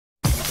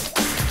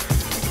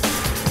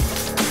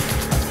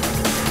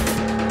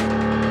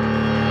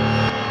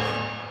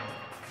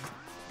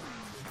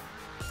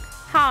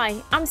Hi,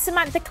 I'm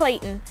Samantha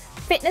Clayton,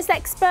 fitness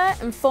expert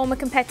and former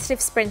competitive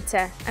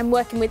sprinter, and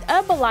working with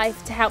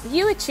Herbalife to help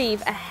you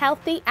achieve a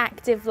healthy,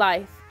 active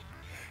life.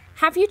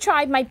 Have you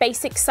tried my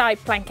basic side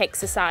plank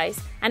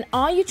exercise, and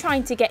are you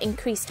trying to get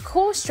increased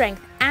core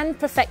strength and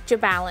perfect your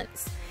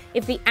balance?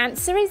 If the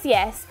answer is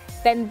yes,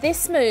 then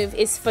this move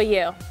is for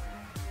you.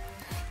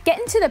 Get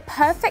into the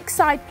perfect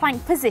side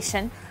plank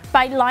position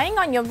by lying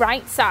on your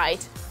right side.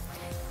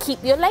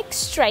 Keep your legs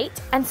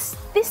straight and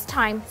this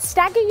time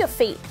stagger your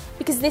feet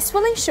because this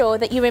will ensure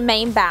that you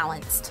remain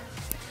balanced.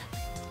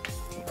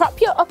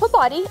 Prop your upper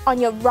body on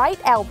your right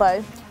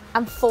elbow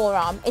and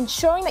forearm,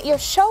 ensuring that your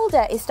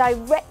shoulder is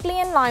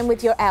directly in line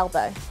with your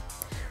elbow.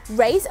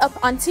 Raise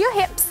up onto your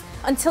hips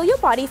until your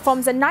body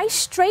forms a nice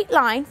straight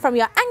line from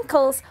your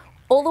ankles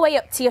all the way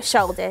up to your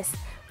shoulders.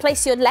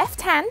 Place your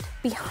left hand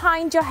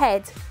behind your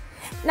head.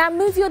 Now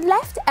move your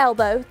left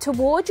elbow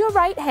toward your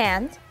right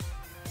hand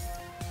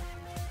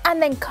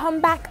and then come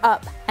back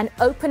up and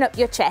open up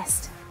your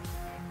chest.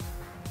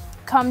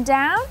 Come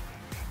down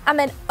and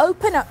then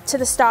open up to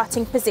the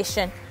starting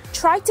position.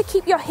 Try to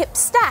keep your hips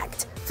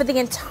stacked for the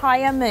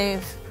entire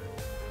move.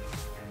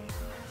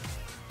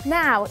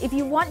 Now, if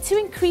you want to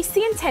increase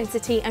the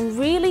intensity and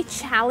really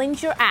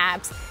challenge your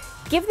abs,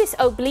 give this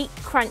oblique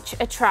crunch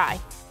a try.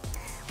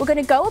 We're going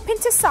to go up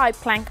into side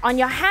plank on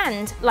your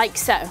hand like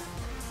so.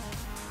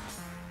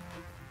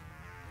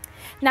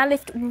 Now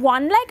lift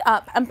one leg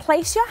up and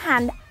place your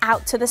hand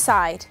out to the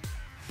side.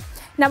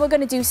 Now we're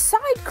going to do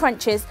side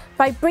crunches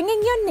by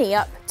bringing your knee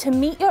up to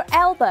meet your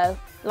elbow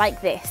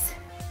like this.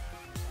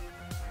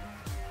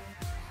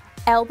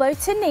 Elbow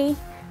to knee,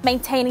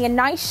 maintaining a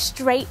nice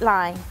straight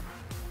line.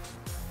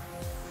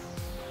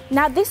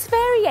 Now this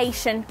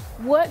variation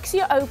works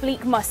your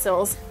oblique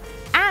muscles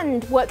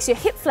and works your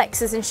hip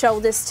flexors and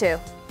shoulders too.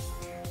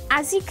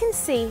 As you can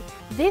see,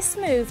 this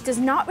move does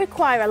not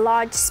require a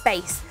large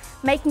space,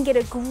 making it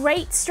a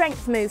great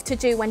strength move to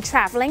do when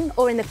traveling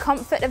or in the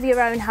comfort of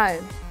your own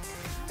home.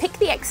 Pick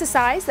the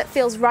exercise that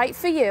feels right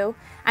for you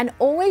and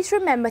always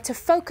remember to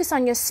focus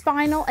on your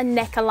spinal and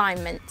neck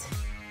alignment.